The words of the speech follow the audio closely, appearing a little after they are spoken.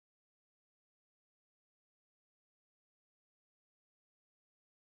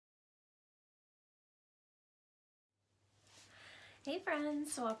Hey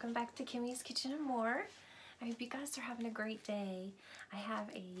friends, welcome back to Kimmy's Kitchen and More. I hope you guys are having a great day. I have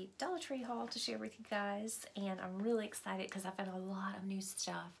a Dollar Tree haul to share with you guys and I'm really excited because I found a lot of new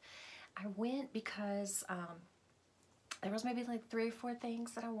stuff. I went because there was maybe like 3 or 4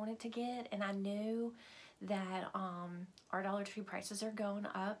 things that I wanted to get, and I knew that our Dollar Tree prices are going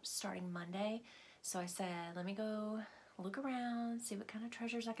up starting Monday. So I said, let me go look around, see what kind of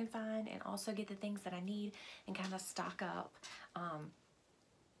treasures I can find, and also get the things that I need and kind of stock up.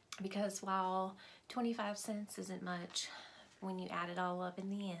 Because while 25 cents isn't much, when you add it all up in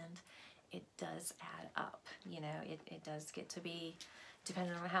the end, it does add up. You know, it does get to be,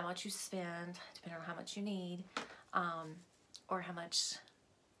 depending on how much you spend, depending on how much you need, or how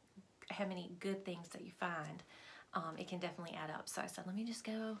many good things that you find, it can definitely add up. So I said, let me just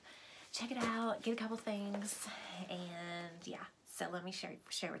go check it out, get a couple things, and yeah, so let me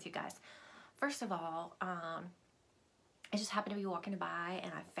share with you guys. First of all, I just happened to be walking by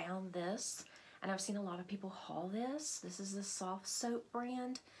and I found this, and I've seen a lot of people haul this. This is the Soft Soap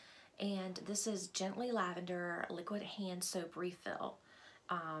brand, and this is Gently Lavender Liquid Hand Soap Refill.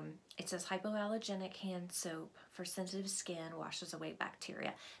 It says hypoallergenic hand soap for sensitive skin, washes away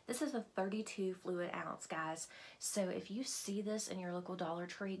bacteria. This is a 32 fluid ounce, guys. So if you see this in your local Dollar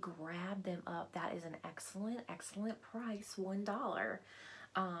Tree, grab them up. That is an excellent price, $1.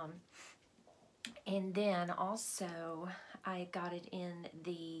 And then also I got it in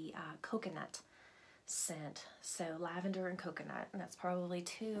the coconut scent. So lavender and coconut, and that's probably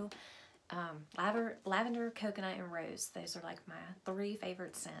two. Lavender, coconut, and rose. Those are like my 3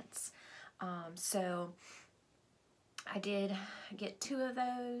 favorite scents. So I did get 2 of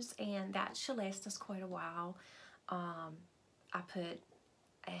those, and that should last us quite a while. I put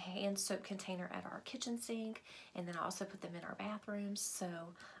a hand soap container at our kitchen sink, and then I also put them in our bathrooms. So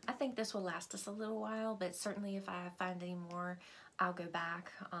I think this will last us a little while, but certainly if I find any more, I'll go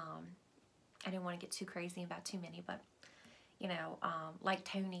back. I didn't want to get too crazy about too many, but you know, like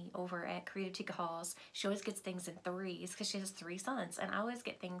Tony over at Creative Chica Hauls, she always gets things in 3s because she has 3 sons, and I always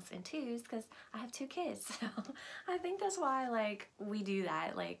get things in 2s because I have 2 kids. So I think that's why, like, we do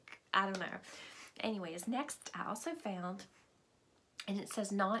that. Like, I don't know. Anyways, next I also found, and it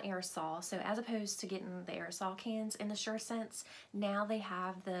says non-aerosol. So as opposed to getting the aerosol cans in the Sure Sense, now they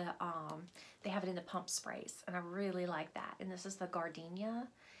have it in the pump sprays, and I really like that. And this is the gardenia.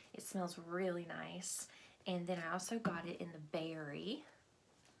 It smells really nice. And then I also got it in the berry.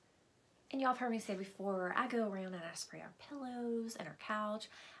 And y'all have heard me say before, I go around and I spray our pillows and our couch.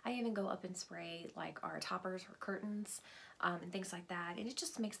 I even go up and spray like our toppers or curtains, and things like that. And it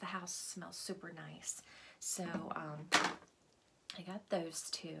just makes the house smell super nice. So I got those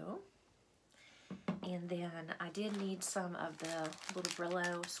 2. And then I did need some of the little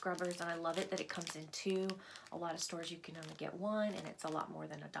Brillo scrubbers, and I love it that it comes in 2. A lot of stores you can only get 1, and it's a lot more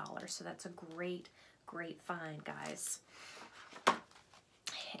than $1. So that's a great find, guys.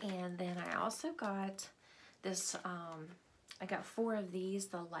 And then I also got this, I got 4 of these,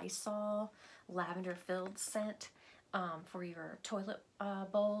 the Lysol lavender filled scent for your toilet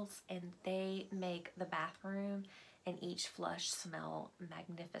bowls, and they make the bathroom and each flush smell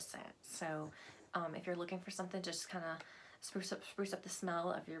magnificent. So if you're looking for something just kind of spruce up the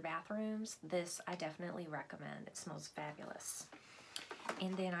smell of your bathrooms, this I definitely recommend. It smells fabulous.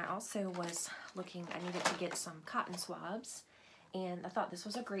 And then I also was looking, I needed to get some cotton swabs, and I thought this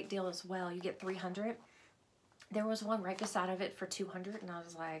was a great deal as well. You get 300. There was one right beside of it for 200, and I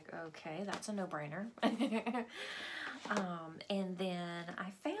was like, okay, that's a no-brainer. And then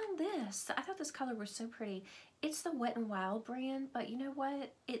I found this. I thought this color was so pretty. It's the Wet n Wild brand, but you know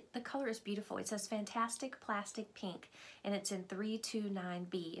what? The color is beautiful. It says Fantastic Plastic Pink, and it's in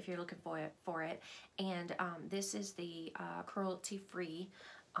 329B if you're looking for it. And this is the cruelty-free.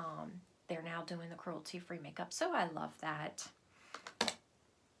 They're now doing the cruelty-free makeup, so I love that.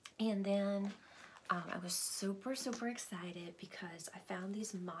 And then I was super excited because I found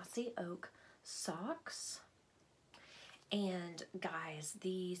these Mossy Oak socks. And guys,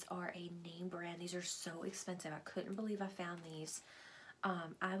 these are a name brand. These are so expensive. I couldn't believe I found these.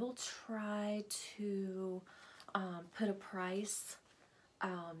 I will try to put a price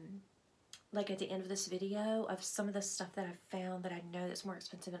like at the end of this video of some of the stuff that I found that I know that's more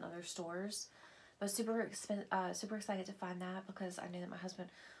expensive in other stores. But super excited to find that because I knew that my husband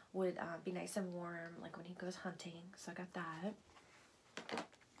would be nice and warm like when he goes hunting. So I got that.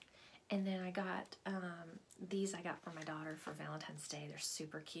 And then I got these I got for my daughter for Valentine's Day. They're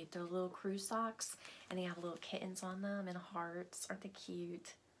super cute. They're little crew socks, and they have little kittens on them and hearts. Aren't they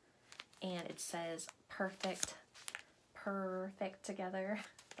cute? And it says perfect together.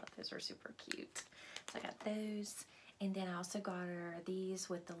 I thought those were super cute. So I got those. And then I also got her these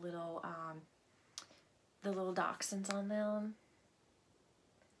with the little dachshunds on them.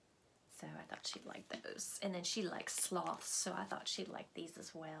 So I thought she'd like those. And then she likes sloths, so I thought she'd like these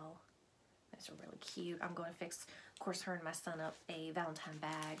as well. Those are really cute. I'm going to fix, of course, her and my son up a Valentine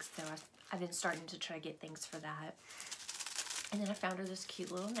bag. So I've been starting to try to get things for that. And then I found her this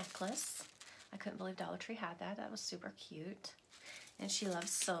cute little necklace. I couldn't believe Dollar Tree had that. That was super cute. And she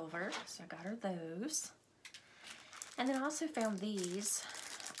loves silver, so I got her those. And then I also found these.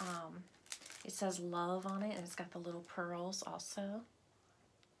 It says love on it, and it's got the little pearls also.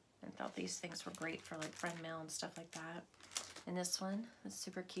 And thought these things were great for like friend mail and stuff like that. And this one is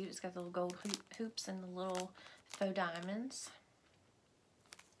super cute. It's got the little gold hoops and the little faux diamonds.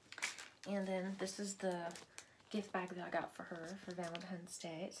 And then this is the gift bag that I got for her for Valentine's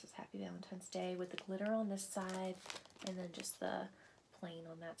Day. It says Happy Valentine's Day with the glitter on this side and then just the plain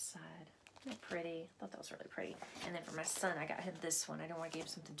on that side. Isn't that pretty? I thought that was really pretty. And then for my son, I got him this one. I don't want to give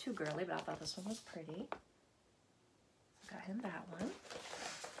him something too girly, but I thought this one was pretty. So I got him that one.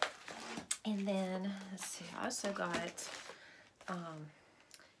 And then, let's see, I also got,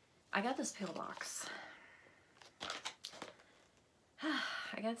 I got this pill box.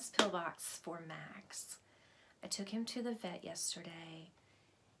 I got this pill box for Max. I took him to the vet yesterday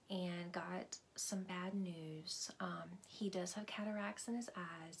and got some bad news. He does have cataracts in his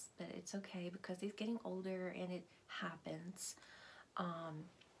eyes, but it's okay because he's getting older and it happens.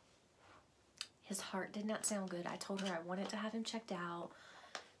 His heart did not sound good. I told her I wanted to have him checked out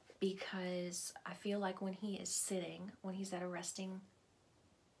because I feel like when he is sitting, when he's at a resting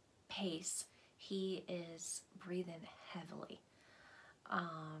pace, he is breathing heavily.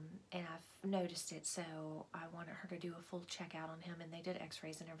 And I've noticed it, so I wanted her to do a full checkout on him, and they did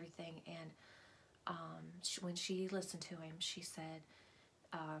x-rays and everything, and when she listened to him, she said,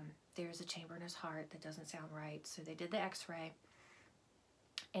 there's a chamber in his heart that doesn't sound right. So they did the x-ray,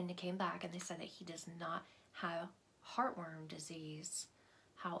 and they came back, and they said that he does not have heartworm disease.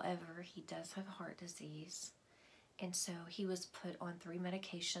 However, he does have heart disease, and so he was put on 3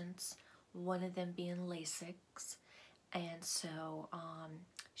 medications, one of them being Lasix. And so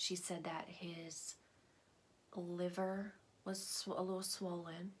she said that his liver was a little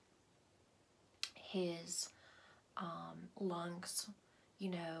swollen. His lungs, you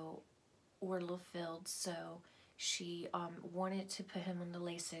know, were a little filled. So she wanted to put him on the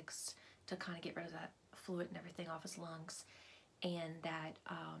Lasix to kind of get rid of that fluid and everything off his lungs. And that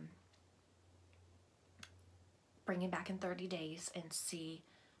bring him back in 30 days and see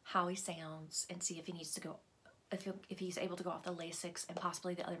how he sounds and see if he needs to go, if he's able to go off the Lasix and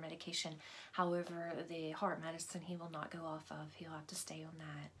possibly the other medication. However, the heart medicine he will not go off of. He'll have to stay on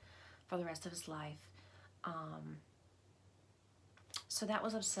that for the rest of his life. So that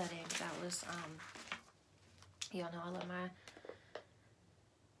was upsetting. That was, y'all know I love my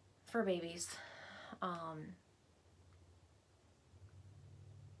fur babies.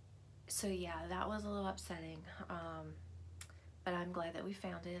 So yeah, that was a little upsetting. But I'm glad that we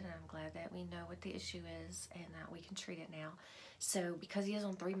found it, and I'm glad that we know what the issue is and that we can treat it now. So because he is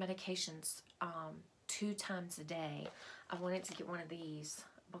on 3 medications 2 times a day, I wanted to get one of these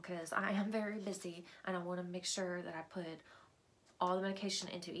because I am very busy, and I want to make sure that I put all the medication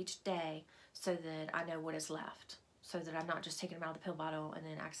into each day so that I know what is left, so that I'm not just taking him out of the pill bottle and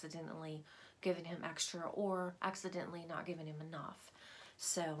then accidentally giving him extra or accidentally not giving him enough.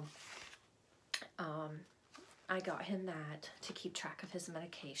 So I got him that to keep track of his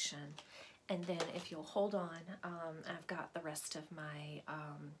medication. And then if you'll hold on, I've got the rest of my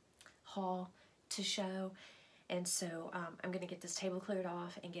haul to show. And so I'm going to get this table cleared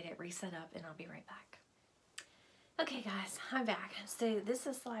off and get it reset up, and I'll be right back. Okay guys, I'm back. So this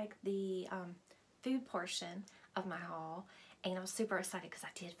is like the food portion of my haul, and I was super excited because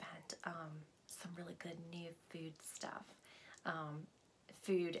I did find some really good new food stuff.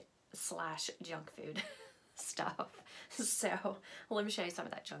 Food / junk food stuff. So let me show you some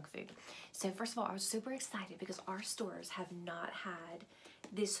of that junk food. So first of all, I was super excited because our stores have not had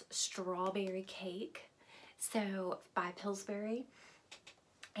this strawberry cake, so by Pillsbury.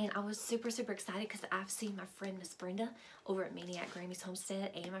 And I was super excited because I've seen my friend Miss Brenda over at Maniac Grammy's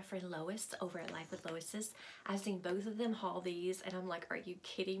Homestead and my friend Lois over at Life with Lois's. I've seen both of them haul these, and I'm like, are you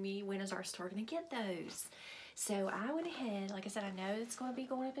kidding me? When is our store going to get those? So I went ahead, like I said, I know it's going to be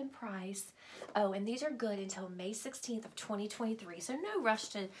going up in price. Oh, and these are good until May 16th of 2023. So no rush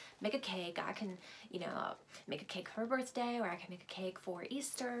to make a cake. I can, you know, make a cake for her birthday, or I can make a cake for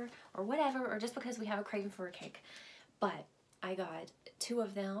Easter or whatever, or just because we have a craving for a cake. But I got 2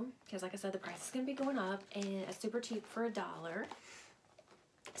 of them because, like I said, the price is going to be going up, and it's super cheap for $1.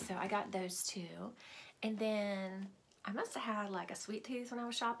 So I got those 2. And then I must have had like a sweet tooth when I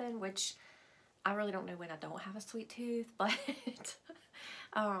was shopping, which I really don't know when I don't have a sweet tooth, but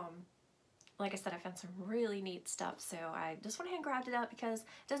like I said, I found some really neat stuff, so I just went ahead and grabbed it up because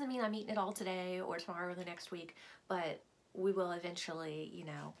it doesn't mean I'm eating it all today or tomorrow or the next week, but we will eventually, you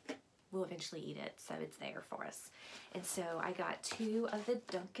know, we'll eventually eat it, so it's there for us. And so I got 2 of the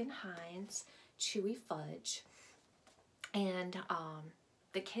Duncan Hines Chewy Fudge, and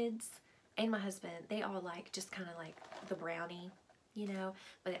the kids and my husband, they all like just kind of like the brownie, you know,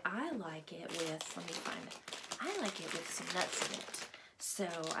 but I like it with, let me find it, I like it with some nuts in it. So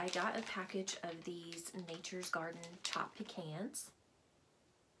I got a package of these Nature's Garden chopped pecans.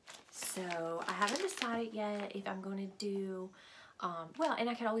 So I haven't decided yet if I'm going to do, well, and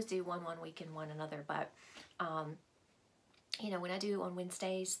I could always do one week and one another, but, you know, when I do on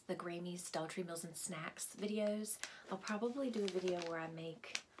Wednesdays, the Grammy's Dollar Tree Meals and Snacks videos, I'll probably do a video where I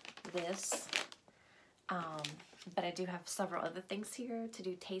make this, but I do have several other things here to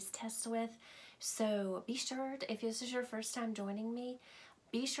do taste tests with. So be sure, if this is your first time joining me,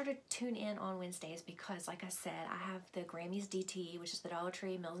 be sure to tune in on Wednesdays because, like I said, I have the Grammy's DT, which is the Dollar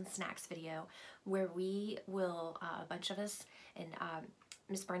Tree Meals and Snacks video, where we will, a bunch of us, and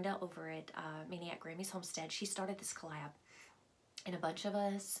Miss Brenda over at Maniac Grammy's Homestead, she started this collab. And a bunch of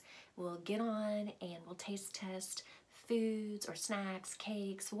us will get on and we'll taste test foods or snacks,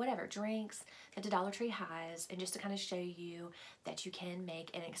 cakes, whatever, drinks that the Dollar Tree has, and just to kind of show you that you can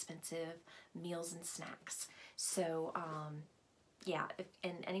make inexpensive meals and snacks. So, yeah,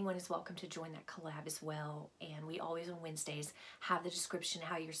 and anyone is welcome to join that collab as well. And we always on Wednesdays have the description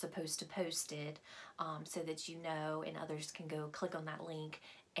how you're supposed to post it, so that you know and others can go click on that link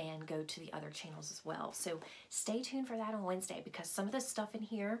and go to the other channels as well. So stay tuned for that on Wednesday because some of the stuff in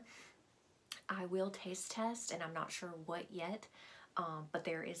here I will taste test, and I'm not sure what yet, but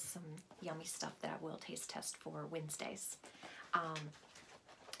there is some yummy stuff that I will taste test for Wednesdays.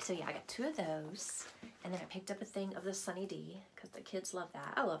 So yeah, I got 2 of those, and then I picked up a thing of the Sunny D because the kids love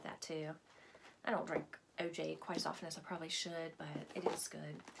that. I love that too. I don't drink OJ quite as often as I probably should, but it is good.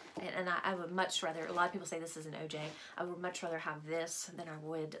 And I would much rather, a lot of people say this is an OJ, I would much rather have this than I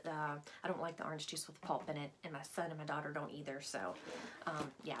would, I don't like the orange juice with pulp in it, and my son and my daughter don't either, so,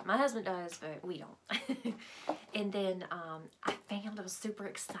 yeah, my husband does, but we don't. And then, I was super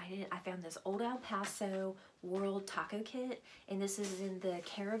excited, I found this Old El Paso World Taco Kit, and this is in the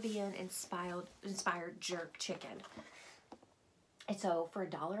Caribbean inspired jerk chicken. And so for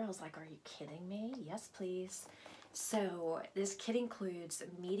 $1, I was like, are you kidding me? Yes, please. So this kit includes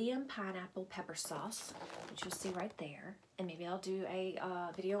medium pineapple pepper sauce, which you'll see right there. And maybe I'll do a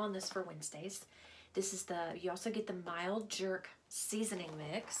video on this for Wednesdays. This is you also get the mild jerk seasoning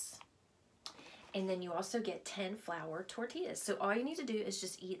mix. And then you also get 10 flour tortillas. So all you need to do is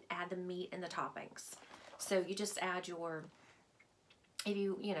just add the meat and the toppings. So you just add your,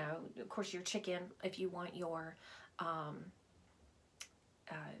 you know, of course your chicken, if you want your,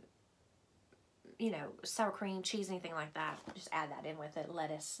 you know, sour cream, cheese, anything like that, just add that in with it,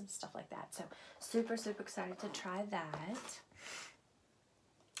 lettuce and stuff like that. So super, super excited to try that.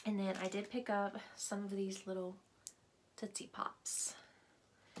 And then I did pick up some of these little Tootsie Pops.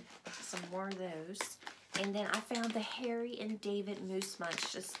 Some more of those. And then I found the Harry and David Moose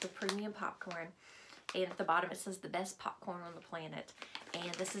Munch, just the premium popcorn. And at the bottom it says the best popcorn on the planet.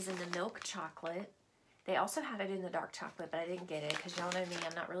 And this is in the milk chocolate. They also had it in the dark chocolate, but I didn't get it because y'all know me,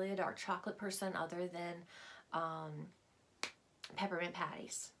 I'm not really a dark chocolate person other than peppermint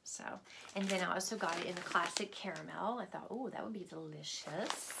patties. So, and then I also got it in the classic caramel. I thought, oh, that would be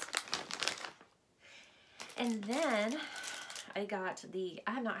delicious. And then I got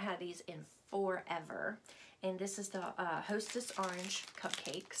I have not had these in forever. And this is the Hostess Orange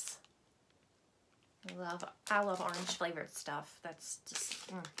Cupcakes. I love orange flavored stuff. That's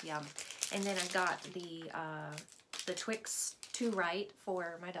just yum. And then I got the Twix 2 Right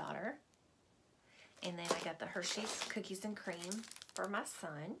for my daughter. And then I got the Hershey's Cookies and Cream for my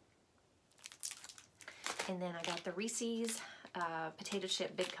son. And then I got the Reese's Potato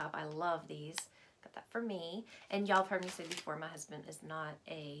Chip Big Cup. I love these. Got that for me. And y'all have heard me say before, my husband is not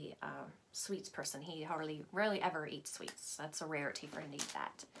a sweets person. He rarely ever eats sweets. That's a rarity for him to eat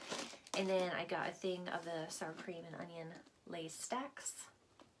that. And then I got a thing of the sour cream and onion Lay's stacks.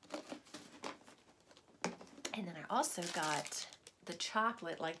 And then I also got the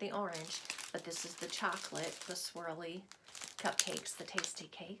chocolate, like the orange, but this is the chocolate, the swirly cupcakes, the tasty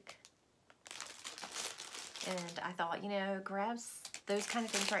cake. And I thought, you know, grab those kind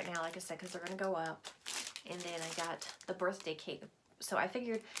of things right now, like I said, because they're going to go up. And then I got the birthday cake. So I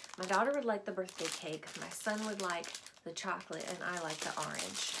figured my daughter would like the birthday cake, my son would like the chocolate, and I like the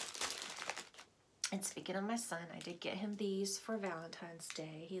orange. And speaking of my son, I did get him these for Valentine's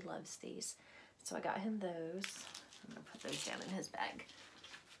Day. He loves these. So I got him those. I'm going to put those down in his bag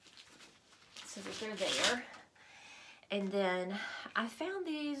so that they're there. And then I found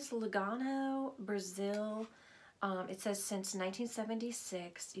these Lugano Brazil. It says since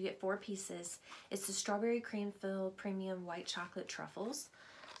 1976. You get 4 pieces. It's the strawberry cream filled premium white chocolate truffles.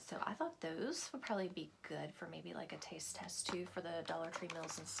 So I thought those would probably be good for maybe like a taste test too for the Dollar Tree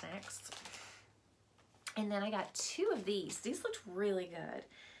meals and snacks. And then I got 2 of these. These looked really good.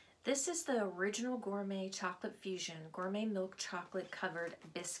 This is the Original Gourmet Chocolate Fusion Gourmet Milk Chocolate Covered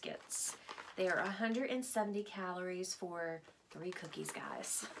Biscuits. They are 170 calories for 3 cookies,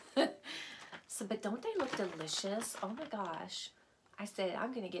 guys. So, but don't they look delicious? Oh my gosh. I said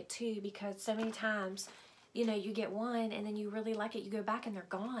I'm going to get 2 because so many times, you know, you get 1 and then you really like it, you go back and they're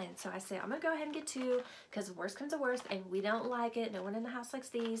gone. So I said I'm going to go ahead and get 2 because worst comes to worst and we don't like it. No one in the house likes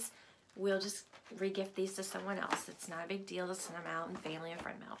these. We'll just re-gift these to someone else. It's not a big deal to send them out and family and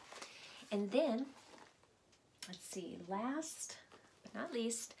friend them out. And then, let's see, last but not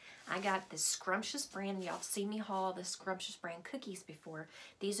least, I got this Scrumptious brand. Y'all have seen me haul the Scrumptious brand cookies before.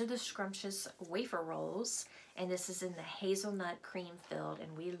 These are the Scrumptious wafer rolls, and this is in the hazelnut cream filled,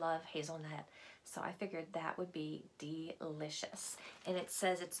 and we love hazelnut. So I figured that would be delicious. And it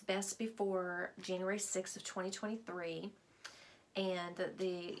says it's best before January 6th of 2023. And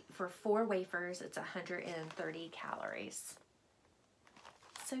for 4 wafers, it's 130 calories.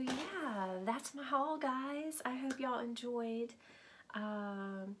 So yeah, that's my haul, guys. I hope y'all enjoyed.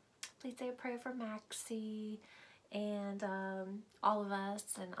 Please say a prayer for Maxie and all of us,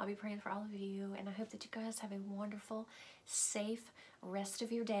 and I'll be praying for all of you. And I hope that you guys have a wonderful, safe rest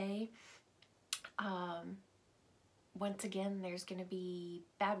of your day. Once again, there's going to be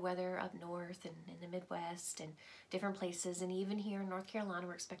bad weather up north and in the Midwest and different places. And even here in North Carolina,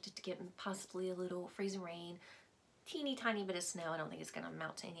 we're expected to get possibly a little freezing rain, teeny tiny bit of snow. I don't think it's going to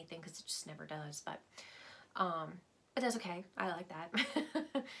amount to anything because it just never does. But that's okay. I like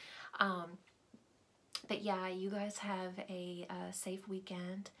that. But yeah, you guys have a safe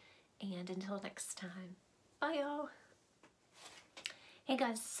weekend. And until next time, bye y'all. Hey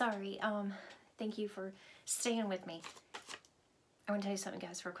guys, sorry. Thank you for staying with me. I want to tell you something,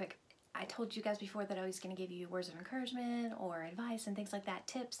 guys, real quick. I told you guys before that I was going to give you words of encouragement or advice and things like that,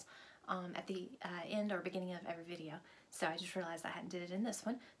 tips at the end or beginning of every video. So I just realized I hadn't did it in this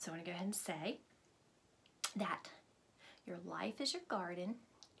one. So I want to go ahead and say that your life is your garden.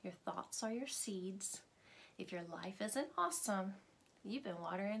 Your thoughts are your seeds. If your life isn't awesome, you've been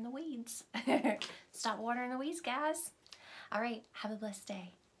watering the weeds. Stop watering the weeds, guys. All right, have a blessed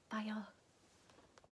day. Bye, y'all.